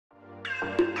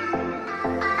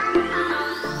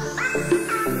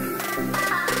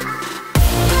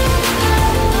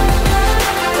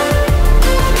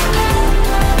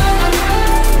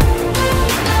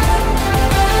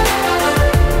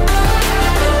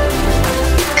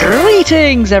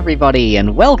Greetings everybody,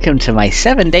 and welcome to my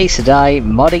 7 Days to Die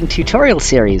modding tutorial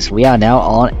series. We are now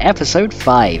on episode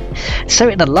 5. So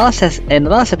in the last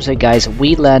episode, guys,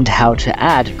 we learned how to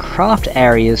add craft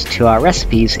areas to our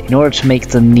recipes in order to make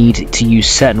them need to use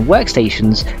certain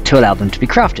workstations to allow them to be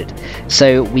crafted.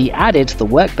 So we added the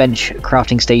workbench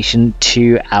crafting station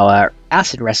to our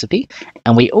acid recipe,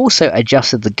 and we also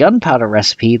adjusted the gunpowder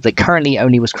recipe that currently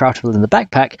only was craftable in the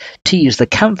backpack to use the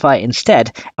campfire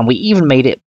instead, and we even made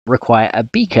it require a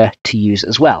beaker to use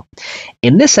as well.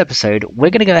 In this episode, we're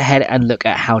going to go ahead and look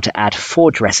at how to add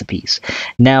forge recipes.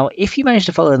 Now, if you managed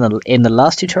to follow in the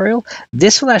last tutorial,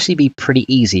 this will actually be pretty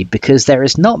easy because there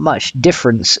is not much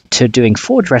difference to doing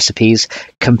forge recipes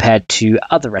compared to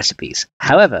other recipes.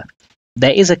 However,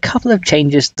 there is a couple of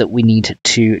changes that we need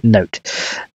to note.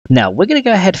 Now, we're going to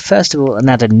go ahead first of all and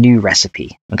add a new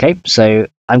recipe. Okay, so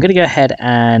I'm going to go ahead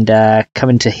and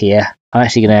come into here. I'm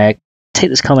actually going to take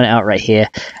this comment out right here,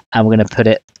 and we're going to put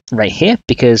it right here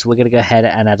because we're going to go ahead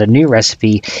and add a new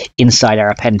recipe inside our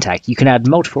append tag. You can add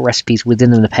multiple recipes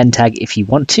within an append tag if you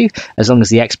want to, as long as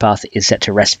the XPath is set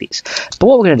to recipes. But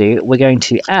what we're going to do, we're going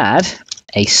to add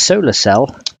a solar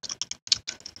cell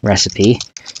recipe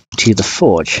to the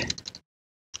forge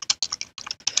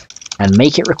and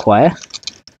make it require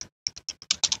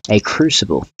a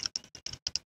crucible.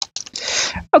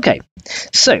 Okay,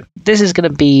 so this is going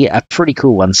to be a pretty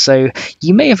cool one. So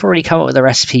you may have already come up with a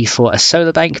recipe for a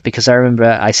solar bank, because I remember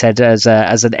I said as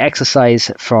an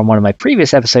exercise from one of my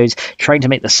previous episodes, trying to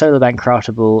make the solar bank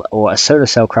craftable or a solar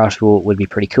cell craftable would be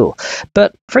pretty cool.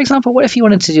 But for example, what if you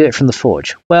wanted to do it from the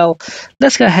forge? Well,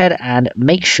 let's go ahead and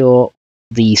make sure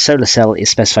the solar cell is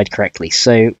specified correctly.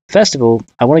 So first of all,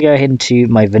 I want to go ahead into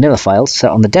my vanilla files. So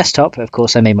on the desktop, of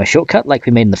course, I made my shortcut like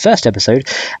we made in the first episode,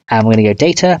 and we're going to go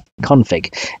data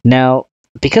config. Now,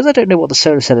 because I don't know what the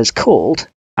solar cell is called,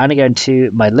 I'm going to go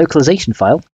into my localization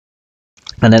file,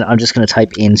 and then I'm just going to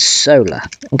type in solar.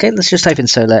 Okay, let's just type in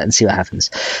solar and see what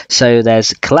happens. So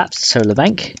there's collapsed solar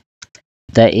bank,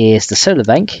 there is the solar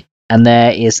bank, and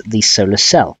there is the solar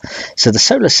cell. So the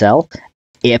solar cell,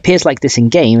 it appears like this in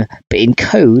game, but in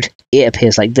code, it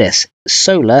appears like this.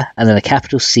 Solar, and then a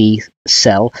capital C,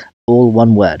 cell, all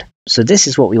one word. So this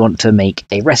is what we want to make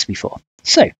a recipe for.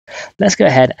 So let's go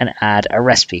ahead and add a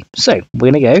recipe. So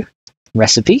we're going to go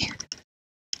recipe,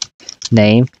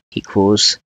 name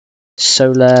equals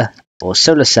solar or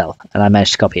solar cell. And I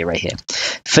managed to copy it right here.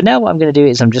 For now, what I'm going to do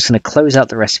is I'm just going to close out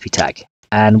the recipe tag,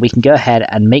 and we can go ahead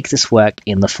and make this work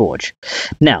in the forge.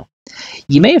 Now,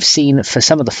 you may have seen for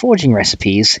some of the forging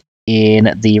recipes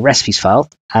in the recipes file.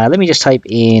 Let me just type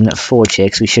in forge here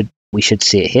because we should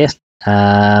see it here.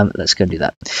 Let's go and do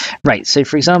that. Right. So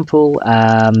for example,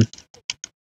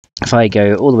 if I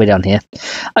go all the way down here,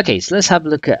 okay. So let's have a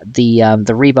look at the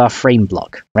rebar frame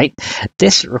block. Right.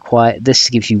 This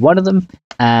gives you one of them,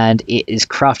 and it is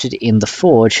crafted in the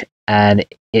forge. And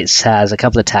it has a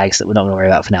couple of tags that we're not going to worry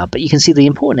about for now. But you can see the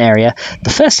important area. The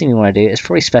first thing we want to do is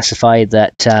probably specify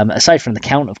that, aside from the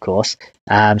count, of course,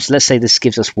 so let's say this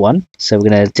gives us 1. So we're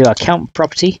going to do our count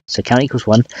property. So count equals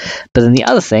 1. But then the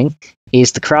other thing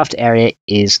is the craft area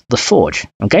is the forge.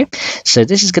 Okay, so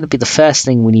this is going to be the first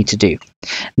thing we need to do.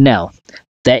 Now,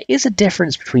 there is a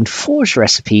difference between forged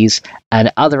recipes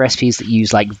and other recipes that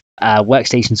use like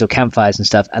workstations or campfires and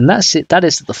stuff, and that is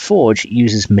that the forge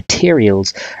uses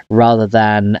materials rather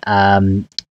than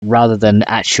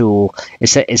actual.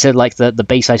 Instead of like the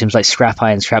base items like scrap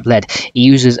iron, scrap lead, it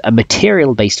uses a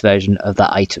material based version of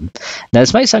that item. Now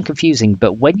this might sound confusing,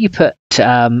 but when you put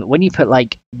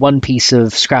like one piece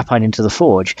of scrap iron into the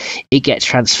forge, it gets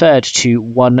transferred to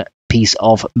one piece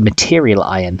of material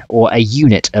iron or a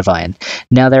unit of iron.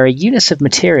 Now there are units of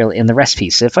material in the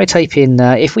recipe. So if I type in,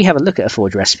 if we have a look at a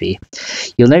forge recipe,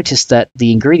 you'll notice that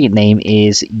the ingredient name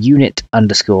is unit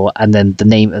underscore and then the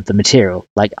name of the material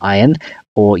like iron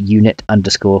or unit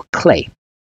underscore clay.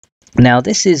 Now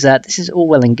this is all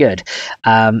well and good.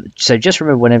 So just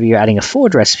remember, whenever you're adding a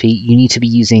forge recipe, you need to be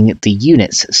using the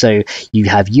units. So you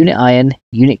have unit iron,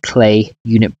 unit clay,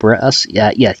 unit brass,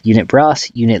 unit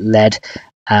brass, unit lead,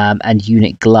 and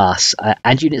unit glass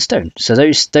and unit stone. So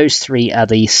those 3 are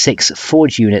the 6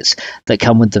 forge units that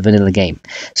come with the vanilla game.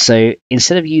 So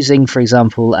instead of using, for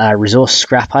example, resource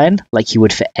scrap iron like you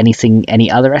would for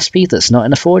any other recipe that's not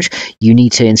in a forge, you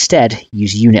need to instead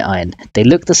use unit iron. They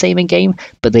look the same in game,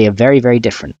 but they are very, very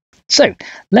different. So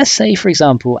let's say, for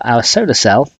example, our solar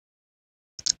cell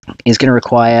is going to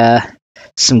require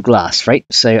some glass, right?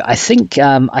 So I think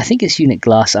it's unit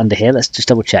glass under here. Let's just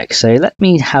double check. So let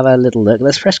me have a little look.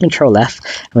 Let's press Control F.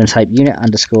 I'm going to type unit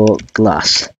underscore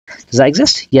glass. Does that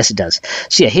exist? Yes, it does.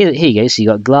 So yeah, here you go. So you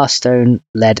got glass, stone,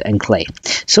 lead, and clay.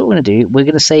 So what we're going to do, we're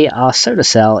going to say our solar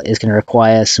cell is going to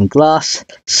require some glass,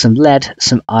 some lead,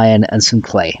 some iron, and some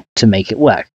clay to make it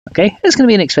work. Okay, it's going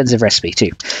to be an expensive recipe too.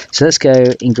 So let's go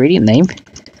ingredient name.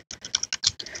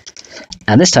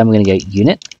 And this time we're going to go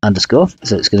unit underscore,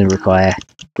 so it's going to require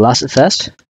glass at first.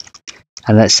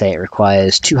 And let's say it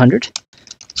requires 200,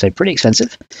 so pretty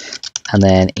expensive. And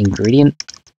then ingredient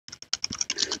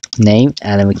name,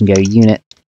 and then we can go unit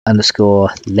underscore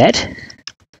lead.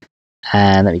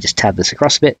 And let me just tab this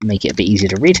across a bit, make it a bit easier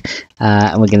to read.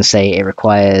 And we're going to say it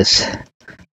requires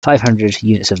 500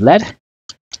 units of lead.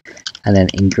 And then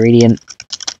ingredient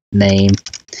name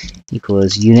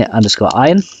equals unit underscore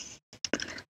iron.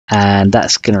 And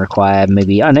that's going to require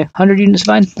maybe, I don't know, 100 units of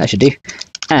iron. That should do.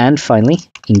 And finally,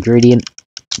 ingredient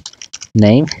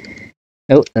name.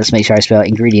 Oh, let's make sure I spell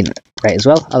ingredient right as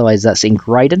well. Otherwise, that's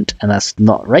ingredient, and that's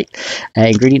not right.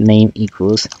 Ingredient name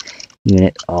equals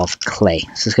unit of clay. So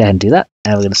let's go ahead and do that.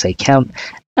 And we're going to say count.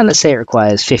 And let's say it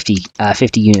requires 50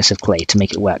 units of clay to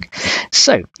make it work.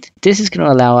 So this is going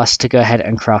to allow us to go ahead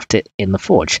and craft it in the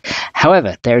forge.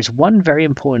 However, there is one very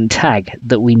important tag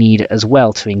that we need as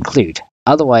well to include.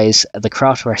 Otherwise, the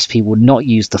craft recipe will not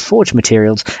use the forge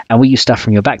materials and will use stuff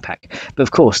from your backpack. But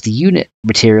of course, the unit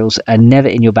materials are never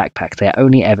in your backpack. They're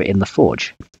only ever in the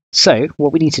forge. So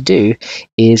what we need to do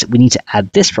is we need to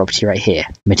add this property right here.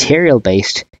 Material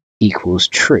based equals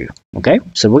true. Okay,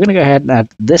 so we're going to go ahead and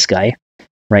add this guy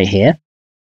right here.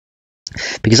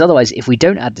 Because otherwise, if we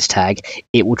don't add this tag,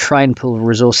 it will try and pull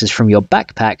resources from your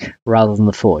backpack rather than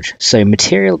the forge. So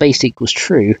material based equals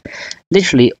true.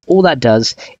 Literally, all that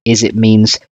does is it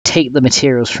means take the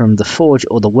materials from the forge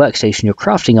or the workstation you're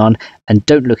crafting on and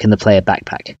don't look in the player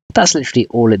backpack. That's literally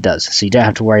all it does. So you don't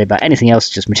have to worry about anything else.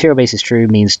 Just material based is true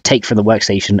means take from the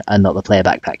workstation and not the player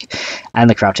backpack. And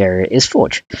the craft area is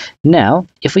forge. Now,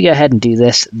 if we go ahead and do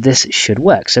this, this should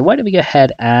work. So why don't we go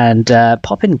ahead and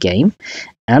pop in game.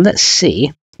 And let's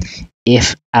see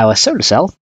if our solar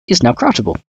cell is now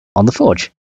craftable on the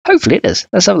forge. Hopefully it is.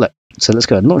 Let's have a look. So let's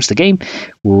go and launch the game.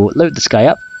 We'll load this guy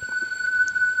up.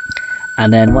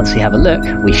 And then once we have a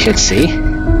look, we should see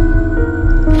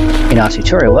in our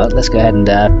tutorial world, let's go ahead and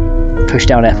push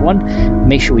down F1.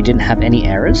 Make sure we didn't have any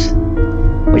errors,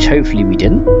 which hopefully we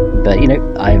didn't. But, you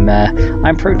know,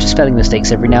 I'm prone to spelling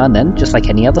mistakes every now and then, just like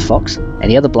any other fox,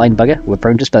 any other blind bugger. We're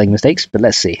prone to spelling mistakes, but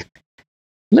let's see.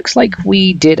 Looks like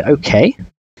we did okay.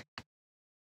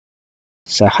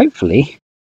 So hopefully,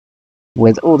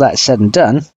 with all that said and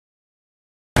done,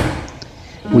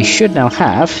 we should now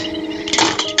have...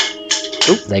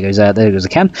 Oh, there goes a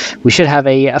can. We should have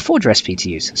a forge recipe to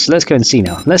use. So let's go and see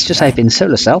now. Let's just type in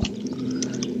solar cell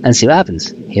and see what happens.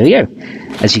 Here we go.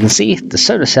 As you can see, the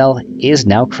solar cell is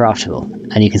now craftable.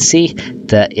 And you can see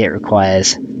that it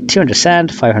requires 200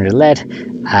 sand, 500 lead,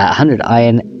 100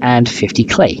 iron, and 50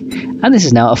 clay. And this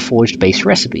is now a forged-based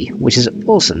recipe, which is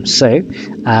awesome. So,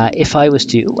 if I was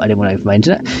to... I didn't want to open my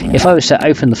internet. If I was to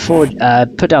open the forge,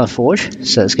 put down the forge,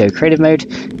 so let's go creative mode,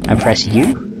 and press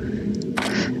U,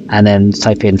 and then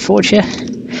type in forge here.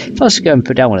 If I was to go and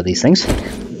put down one of these things, I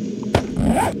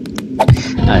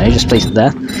don't know, just place it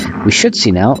there, we should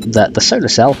see now that the solar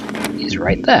cell is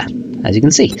right there, as you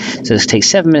can see. So this takes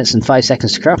 7 minutes and 5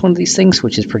 seconds to craft one of these things,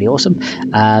 which is pretty awesome.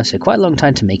 So quite a long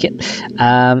time to make it.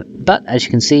 But as you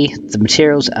can see, the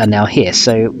materials are now here.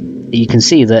 So you can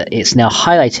see that it's now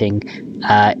highlighting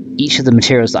each of the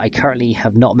materials that I currently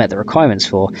have not met the requirements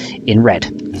for in red.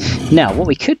 Now, what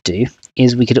we could do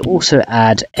is we could also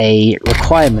add a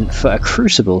requirement for a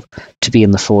crucible to be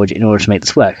in the forge in order to make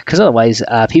this work, because otherwise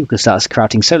people could start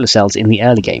crafting solar cells in the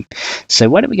early game. So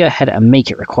why don't we go ahead and make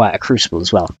it require a crucible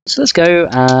as well. So let's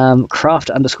go craft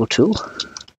underscore tool,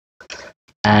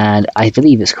 and I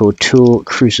believe it's called tool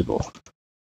crucible.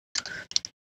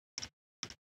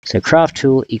 So craft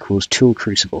tool equals tool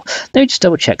crucible. Let me just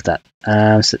double check that.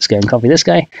 So let's go and copy this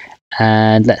guy,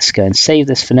 and let's go and save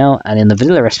this for now. And in the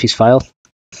vanilla recipes file,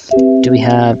 do we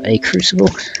have a crucible?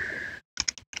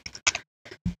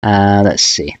 Let's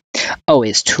see. Oh,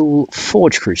 it's tool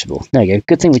forge crucible. There you go.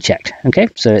 Good thing we checked. Okay,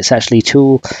 so it's actually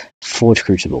tool forge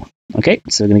crucible. Okay,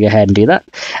 so we're going to go ahead and do that.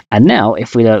 And now,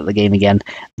 if we load up the game again,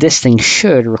 this thing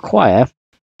should require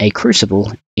a crucible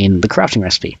in the crafting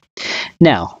recipe.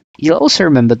 Now, You'll also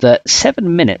remember that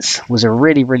 7 minutes was a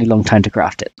really, really long time to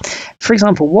craft it. For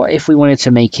example, what if we wanted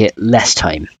to make it less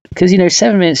time? Because,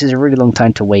 7 minutes is a really long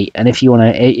time to wait, and if you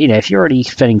want to, if you're already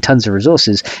spending tons of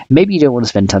resources, maybe you don't want to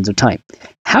spend tons of time.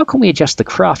 How can we adjust the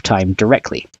craft time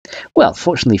directly? Well,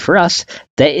 fortunately for us,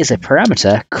 there is a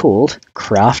parameter called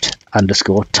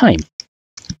craft_time.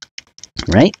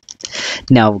 Right?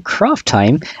 Now, craft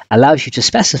time allows you to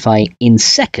specify in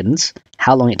seconds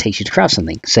how long it takes you to craft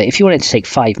something. So if you want it to take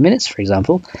 5 minutes, for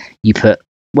example, you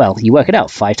work it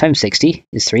out. 5 times 60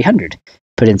 is 300.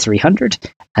 Put in 300,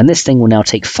 and this thing will now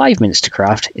take 5 minutes to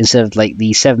craft instead of like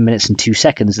the 7 minutes and 2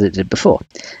 seconds that it did before.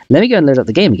 Let me go and load up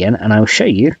the game again, and I will show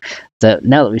you that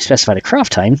now that we've specified a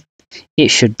craft time, it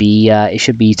should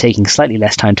be taking slightly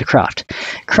less time to craft.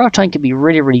 Craft time can be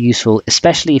really, really useful,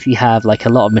 especially if you have like a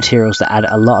lot of materials that add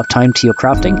a lot of time to your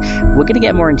crafting. We're going to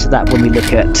get more into that when we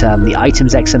look at the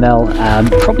items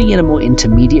XML, probably in a more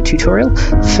intermediate tutorial.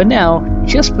 For now,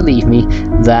 just believe me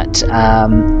that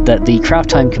that the craft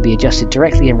time can be adjusted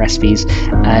directly in recipes,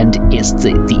 and it's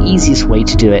the easiest way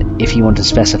to do it if you want to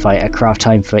specify a craft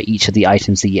time for each of the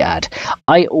items that you add.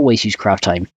 I always use craft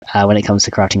time when it comes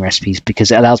to crafting recipes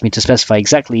because it allows me to specify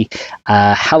exactly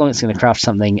how long it's going to craft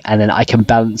something, and then I can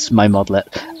balance my modlet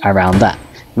around that,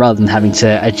 rather than having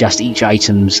to adjust each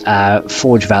item's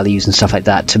forge values and stuff like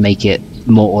that to make it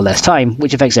more or less time,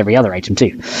 which affects every other item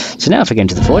too. So now if I go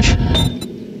into the forge,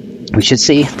 we should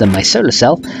see that my solar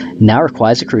cell now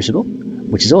requires a crucible,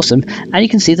 which is awesome, and you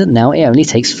can see that now it only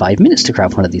takes 5 minutes to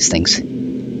craft one of these things.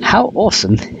 How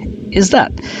awesome is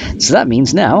that? So that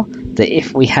means now that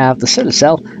if we have the solar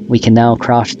cell, we can now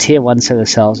craft tier 1 solar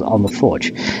cells on the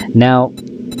forge. Now,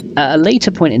 at a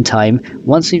later point in time,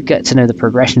 once we get to know the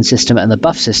progression system and the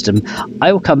buff system,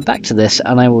 I will come back to this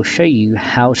and I will show you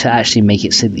how to actually make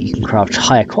it so that you can craft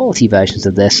higher quality versions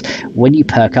of this when you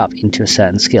perk up into a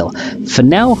certain skill. For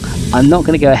now, I'm not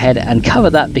going to go ahead and cover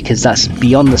that because that's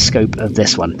beyond the scope of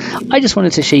this one. I just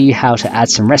wanted to show you how to add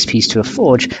some recipes to a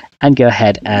forge and go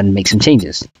ahead and make some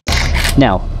changes.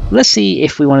 Now, let's see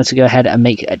if we wanted to go ahead and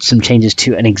make some changes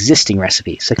to an existing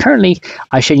recipe. So currently,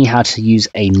 I've shown you how to use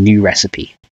a new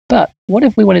recipe. But what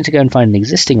if we wanted to go and find an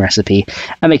existing recipe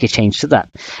and make a change to that?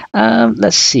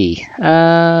 Let's see.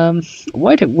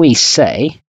 Why don't we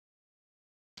say...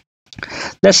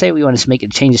 Let's say we wanted to make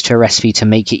changes to a recipe to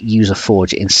make it use a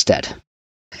forge instead.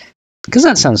 Because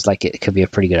that sounds like it could be a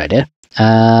pretty good idea.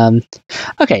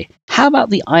 Okay, how about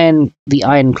the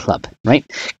iron club, right?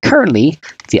 Currently,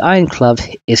 the iron club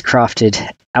is crafted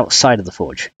outside of the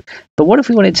forge. But what if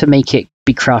we wanted to make it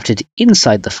be crafted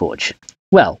inside the forge?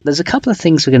 Well, there's a couple of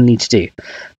things we're going to need to do.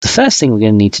 The first thing we're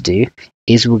going to need to do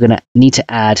is we're going to need to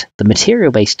add the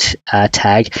material-based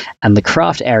tag and the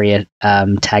craft area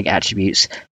tag attributes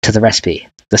to the recipe.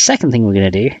 The second thing we're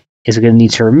going to do is we're going to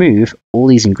need to remove all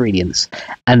these ingredients.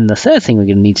 And the third thing we're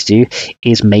going to need to do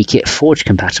is make it forge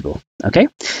compatible. Okay,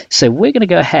 so we're going to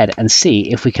go ahead and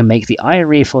see if we can make the iron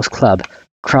reinforced club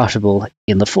craftable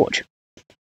in the forge.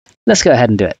 Let's go ahead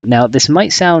and do it. Now, this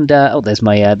might sound... there's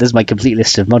my complete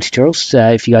list of mod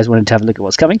tutorials. If you guys wanted to have a look at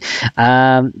what's coming.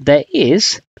 There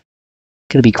is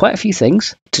going to be quite a few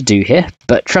things to do here,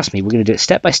 but trust me, we're going to do it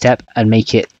step by step and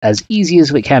make it as easy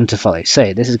as we can to follow.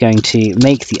 So this is going to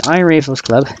make the Iron Reinforced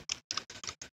Club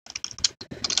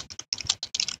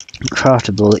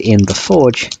craftable in the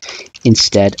forge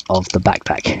instead of the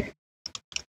backpack.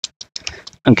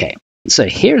 Okay, so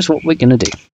here's what we're going to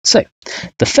do. So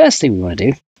the first thing we want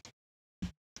to do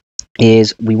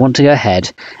is we want to go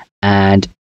ahead and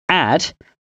add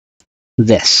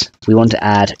this. We want to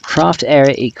add craft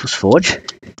area equals forge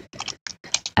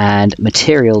and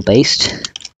material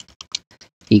based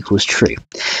equals true.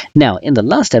 Now, in the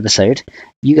last episode,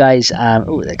 you guys,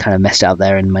 that kind of messed it up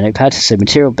there in my notepad. So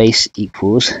material base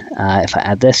equals, if I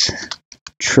add this,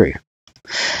 true.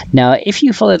 Now, if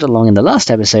you followed along in the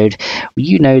last episode,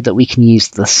 you know that we can use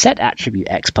the set attribute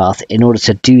XPath in order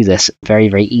to do this very,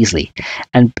 very easily.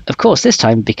 And of course, this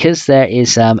time, because there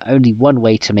is only one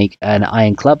way to make an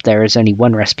iron club, there is only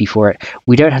one recipe for it,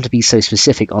 we don't have to be so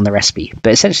specific on the recipe.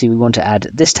 But essentially, we want to add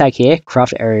this tag here,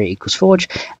 craft area equals forge,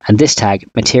 and this tag,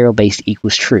 material based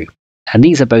equals true. And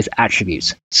these are both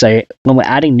attributes. So when we're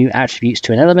adding new attributes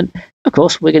to an element, of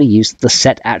course, we're going to use the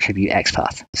set attribute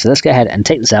XPath. So let's go ahead and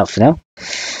take this out for now.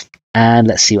 And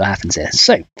let's see what happens here.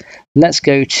 So let's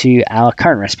go to our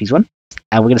current recipes one,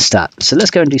 and we're going to start. So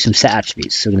let's go and do some set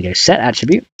attributes. So we're going to go set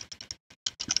attribute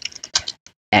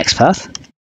XPath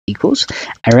equals.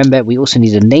 And remember, we also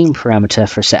need a name parameter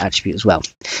for a set attribute as well.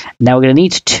 Now we're going to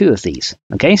need two of these.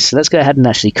 Okay, so let's go ahead and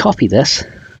actually copy this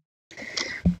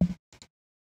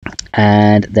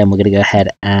And then we're going to go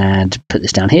ahead and put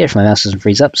this down here if my mouse doesn't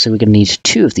freeze up. So we're going to need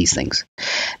 2 of these things.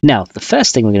 Now, the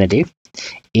first thing we're going to do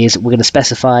is we're going to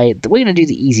specify, we're going to do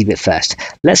the easy bit first.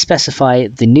 Let's specify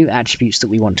the new attributes that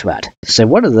we want to add. So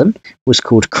one of them was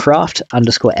called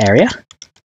craft_area.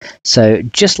 So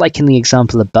just like in the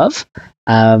example above,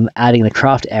 adding the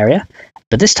craft area,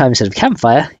 but this time instead of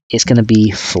campfire, it's going to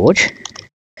be forge.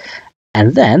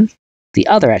 And then the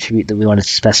other attribute that we wanted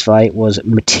to specify was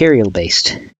material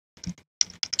based.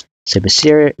 So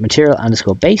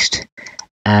material_based,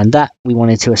 and that we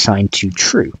wanted to assign to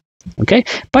true. Okay,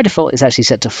 by default it's actually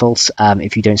set to false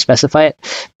if you don't specify it,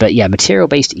 but yeah, material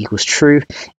based equals true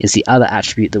is the other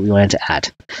attribute that we wanted to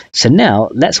add. So now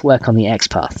let's work on the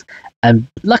XPath. And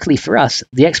luckily for us,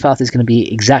 the XPath is going to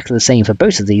be exactly the same for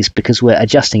both of these because we're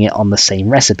adjusting it on the same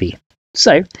recipe.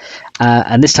 So,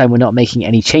 and this time we're not making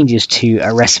any changes to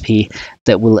a recipe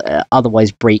that will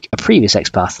otherwise break a previous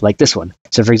XPath, like this one.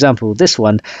 So for example, this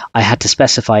one, I had to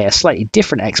specify a slightly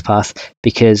different XPath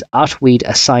because after we'd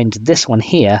assigned this one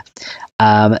here,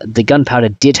 the gunpowder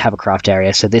did have a craft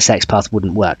area, so this XPath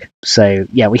wouldn't work. So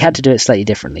yeah, we had to do it slightly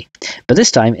differently. But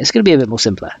this time, it's going to be a bit more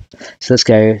simpler. So let's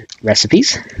go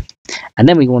recipes. And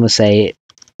then we want to say,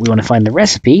 we want to find the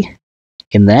recipe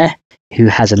in there who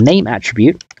has a name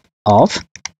attribute of,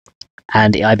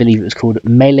 and I believe it was called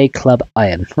Melee Club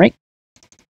Iron, right?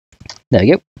 There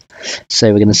we go. So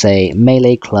we're going to say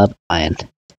Melee Club Iron.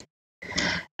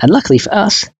 And luckily for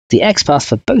us, the XPath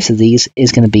for both of these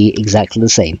is going to be exactly the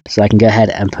same. So I can go ahead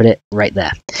and put it right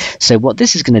there. So what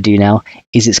this is going to do now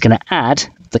is it's going to add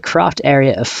the craft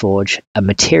area of forge and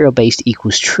material based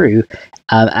equals true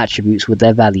attributes with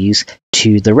their values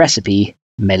to the recipe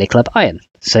Melee Club Iron.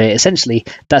 So essentially,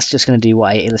 that's just going to do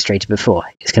what I illustrated before.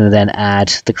 It's going to then add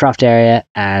the craft area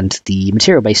and the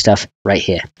material-based stuff right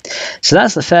here. So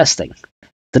that's the first thing.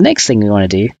 The next thing we want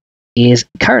to do is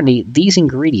currently these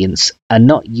ingredients are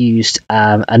not used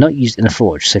in a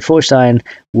forge. So forged iron,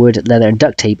 wood, leather, and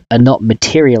duct tape are not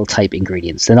material type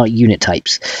ingredients. They're not unit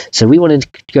types. So we wanted to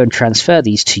go and transfer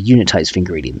these to unit types of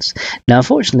ingredients. Now,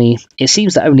 unfortunately, it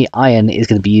seems that only iron is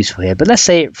going to be useful here. But let's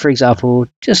say, for example,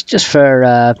 just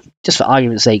for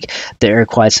argument's sake, that it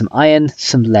requires some iron,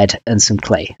 some lead, and some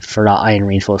clay for our iron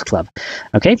reinforced club.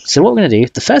 Okay, so what we're going to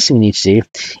do, the first thing we need to do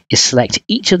is select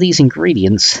each of these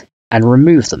ingredients and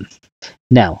remove them.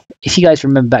 Now, if you guys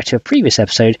remember back to a previous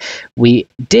episode, we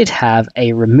did have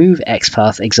a remove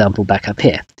XPath example back up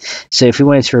here. So if we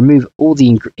wanted to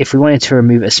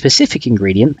remove a specific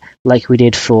ingredient, like we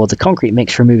did for the concrete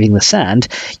mix removing the sand,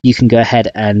 you can go ahead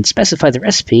and specify the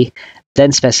recipe,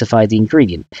 then specify the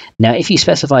ingredient. Now, if you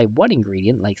specify one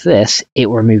ingredient like this, it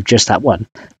will remove just that one.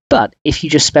 But if you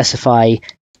just specify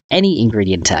any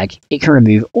ingredient tag, it can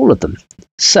remove all of them.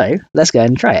 So let's go ahead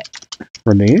and try it.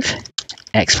 Remove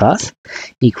XPath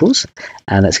equals,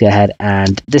 and let's go ahead,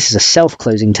 and this is a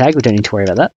self-closing tag, we don't need to worry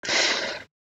about that.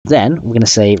 Then we're going to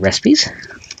say recipes,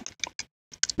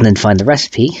 and then find the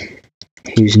recipe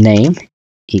whose name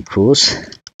equals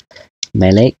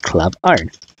Melee Club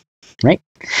Iron, right?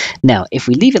 Now, if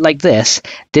we leave it like this,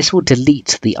 this will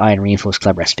delete the iron reinforced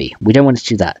club recipe. We don't want it to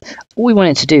do that. All we want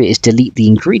it to do is delete the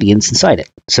ingredients inside it.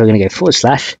 So we're going to go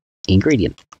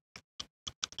 /ingredient.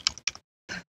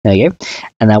 There you go.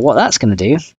 And now what that's going to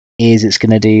do is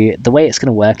the way it's going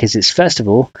to work is it's first of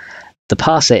all, the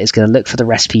parser is going to look for the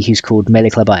recipe who's called Melee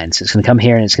Club Iron. So it's going to come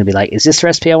here and it's going to be like, is this the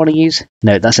recipe I want to use?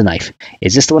 No, that's a knife.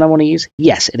 Is this the one I want to use?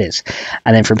 Yes, it is.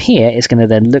 And then from here, it's going to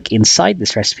then look inside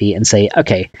this recipe and say,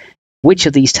 okay, which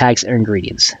of these tags are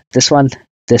ingredients? This one,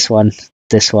 this one,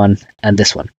 this one, and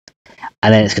this one.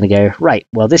 And then it's going to go, right,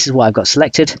 well, this is what I've got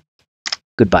selected.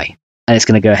 Goodbye. And it's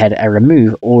going to go ahead and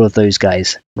remove all of those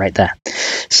guys right there.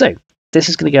 So this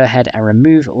is going to go ahead and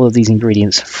remove all of these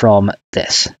ingredients from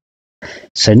this.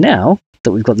 So now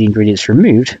that we've got the ingredients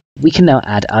removed, we can now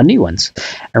add our new ones.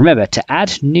 And remember, to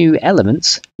add new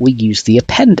elements, we use the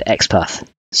append XPath.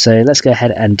 So let's go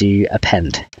ahead and do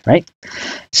append, right?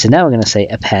 So now we're going to say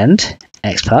append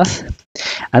XPath.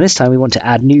 And this time we want to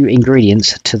add new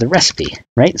ingredients to the recipe,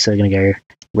 right? So we're going to go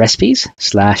recipes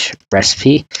 /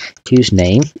 recipe whose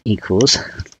name equals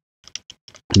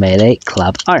Melee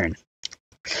Club Iron.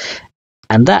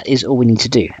 And that is all we need to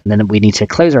do. And then we need to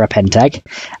close our append tag.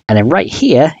 And then right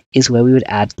here is where we would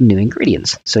add new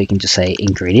ingredients. So you can just say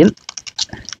ingredient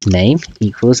name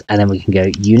equals, and then we can go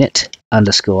unit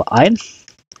 _ iron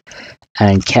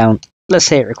and count. Let's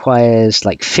say it requires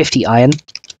like 50 iron.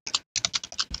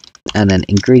 And then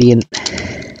ingredient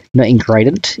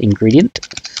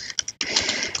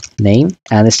name.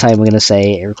 And this time we're going to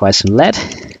say it requires some lead.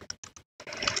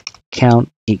 Count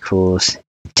equals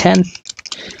 10.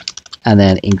 And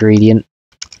then ingredient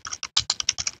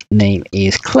name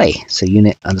is clay. So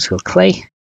unit underscore clay,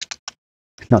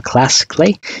 not class,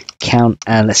 clay, count,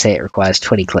 and let's say it requires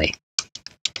 20 clay.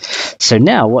 So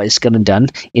now what it's going to done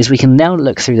is we can now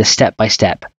look through the step by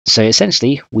step. So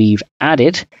essentially we've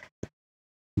added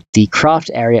the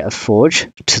craft area of forge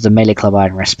to the melee club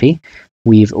iron recipe.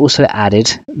 We've also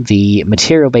added the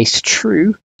material based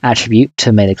true attribute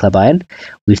to melee club iron.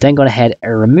 We've then gone ahead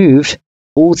and removed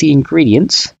all the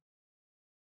ingredients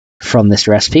from this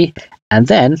recipe, and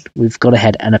then we've gone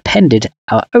ahead and appended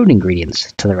our own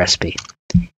ingredients to the recipe.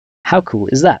 How cool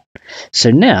is that?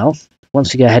 So now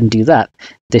once we go ahead and do that,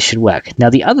 this should work. Now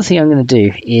the other thing I'm going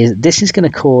to do is this is going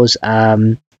to cause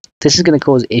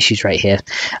issues right here.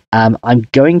 I'm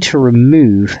going to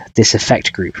remove this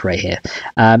effect group right here.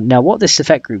 Now what this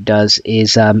effect group does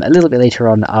is a little bit later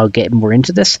on I'll get more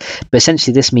into this, but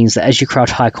essentially this means that as you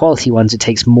craft high quality ones, it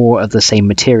takes more of the same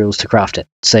materials to craft it.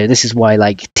 So this is why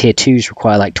like tier 2s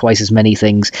require like twice as many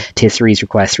things, tier 3s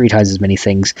require 3 times as many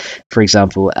things, for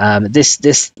example.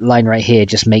 This line right here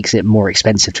just makes it more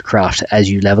expensive to craft as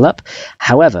you level up.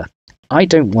 However, I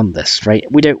don't want this,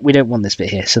 right? We don't want this bit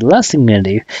here. So the last thing I'm going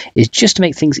to do is, just to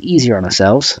make things easier on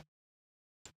ourselves,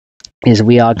 is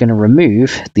we are going to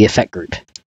remove the effect group.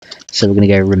 So we're going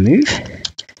to go remove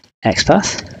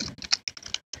XPath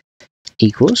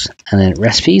equals, and then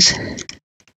recipes, and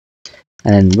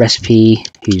then recipe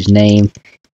whose name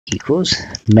equals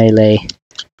melee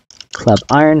club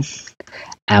iron,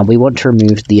 and we want to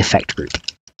remove the effect group.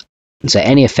 So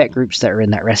any effect groups that are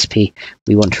in that recipe,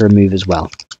 we want to remove as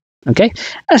well. Okay,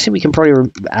 actually we can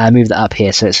probably move that up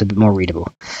here so it's a bit more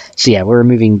readable. So yeah, we're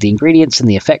removing the ingredients in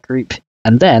the effect group,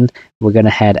 and then we're going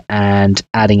ahead and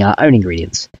adding our own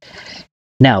ingredients.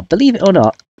 Now, believe it or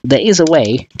not, there is a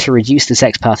way to reduce this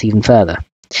XPath even further.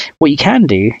 What you can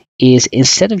do is,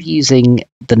 instead of using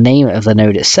the name of the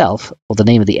node itself, or the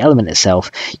name of the element itself,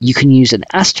 you can use an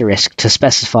asterisk to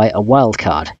specify a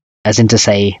wildcard, as in to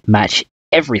say match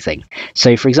everything.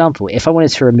 So for example, if I wanted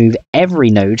to remove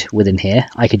every node within here,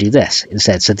 I could do this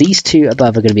instead. So these two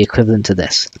above are going to be equivalent to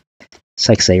this.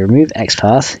 So I can say remove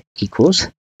XPath equals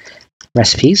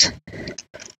recipes,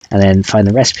 and then find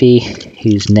the recipe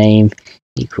whose name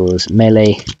equals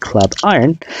melee club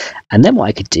iron. And then what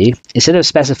I could do, instead of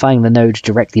specifying the node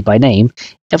directly by name,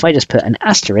 if I just put an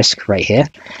asterisk right here,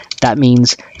 that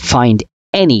means find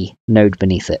any node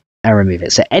beneath it and remove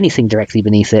it. So anything directly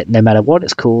beneath it, no matter what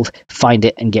it's called, find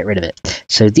it and get rid of it.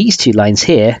 So these two lines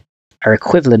here are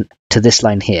equivalent to this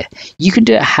line here. You can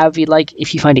do it however you like.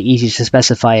 If you find it easier to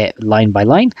specify it line by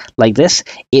line like this,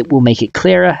 it will make it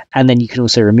clearer, and then you can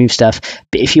also remove stuff.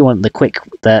 But if you want the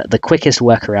quickest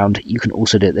workaround, you can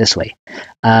also do it this way.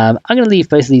 I'm going to leave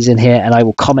both of these in here, and I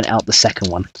will comment out the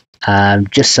second one,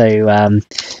 just so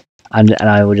and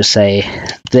I will just say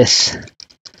this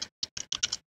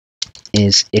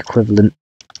is equivalent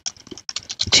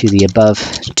to the above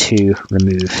to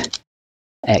remove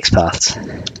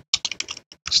XPaths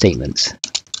statements.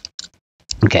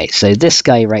 Okay, so this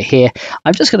guy right here,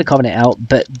 I'm just going to comment it out,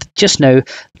 but just know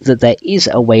that there is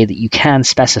a way that you can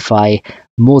specify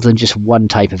more than just one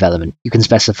type of element. You can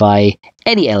specify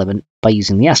any element by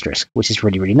using the asterisk, which is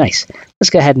really, really nice. Let's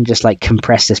go ahead and just like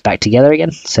compress this back together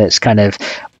again, so it's kind of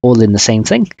all in the same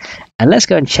thing. And let's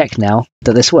go and check now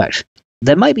that this works.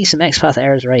 There might be some XPath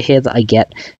errors right here that I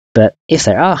get, but if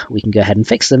there are, we can go ahead and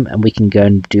fix them, and we can go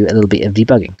and do a little bit of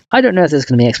debugging. I don't know if there's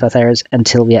going to be XPath errors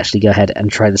until we actually go ahead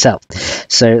and try this out.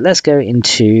 So let's go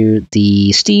into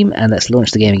the Steam and let's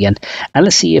launch the game again, and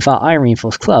let's see if our Iron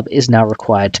Reinforced Club is now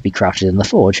required to be crafted in the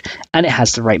Forge, and it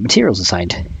has the right materials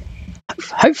assigned.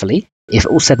 Hopefully, if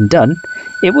all said and done,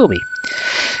 it will be.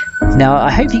 Now, I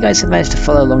hope you guys have managed to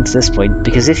follow along to this point,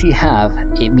 because if you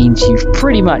have, it means you've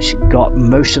pretty much got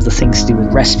most of the things to do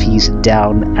with recipes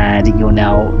down, and you're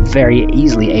now very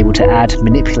easily able to add,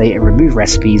 manipulate, and remove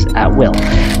recipes at will.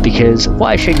 Because what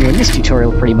I've shown you in this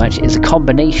tutorial pretty much is a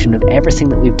combination of everything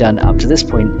that we've done up to this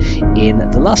point in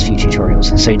the last few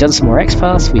tutorials. So we've done some more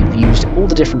XPaths, we've used all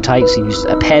the different types, we've used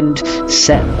append,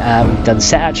 set, we've done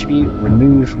set attribute,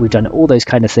 remove, we've done all those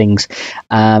kind of things.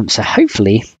 So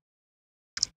hopefully,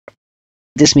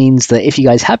 this means that if you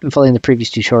guys have been following the previous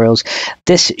tutorials,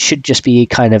 this should just be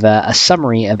kind of a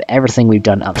summary of everything we've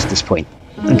done up to this point.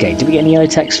 Okay, did we get any yellow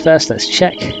text first? Let's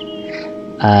check.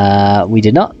 We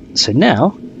did not. So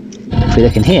now, if we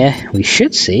look in here, we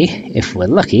should see, if we're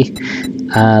lucky,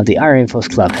 the Iron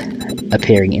Reinforced Club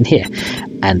appearing in here.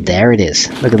 And there it is.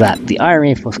 Look at that. The Iron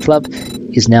Reinforced Club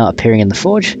is now appearing in the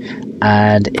Forge,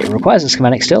 and it requires a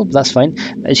schematic still, but that's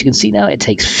fine. As you can see now, it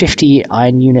takes 50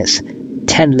 iron units,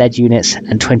 10 lead units,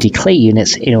 and 20 clay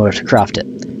units in order to craft it,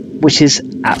 which is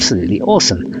absolutely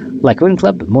awesome. Like a wooden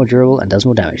club, but more durable and does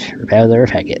more damage. Repair with a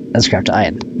repair kit. And scrap to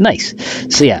iron. Nice.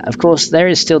 So yeah, of course, there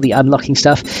is still the unlocking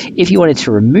stuff. If you wanted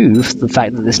to remove the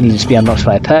fact that this needs to be unlocked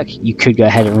by a perk, you could go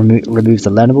ahead and remove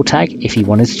the learnable tag if you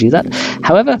wanted to do that.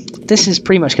 However, this is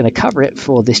pretty much going to cover it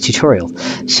for this tutorial.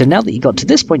 So now that you got to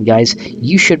this point, guys,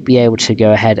 you should be able to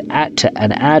go ahead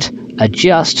and add,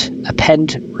 adjust,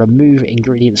 append, remove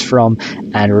ingredients from,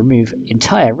 and remove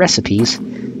entire recipes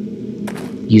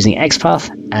using XPath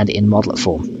and in modlet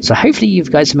form. So hopefully you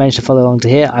guys have managed to follow along to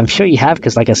here. I'm sure you have,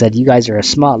 because like I said, you guys are a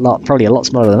smart lot, probably a lot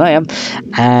smarter than I am.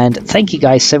 And thank you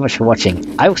guys so much for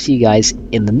watching. I will see you guys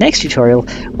in the next tutorial,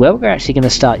 where we're actually going to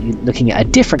start looking at a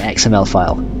different XML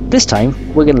file. This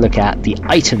time we're going to look at the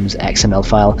items XML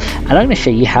file, and I'm going to show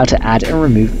you how to add and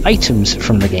remove items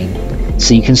from the game,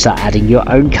 so you can start adding your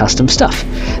own custom stuff.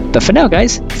 But for now,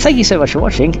 guys, thank you so much for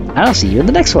watching, and I'll see you in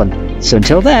the next one. So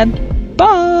until then,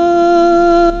 bye!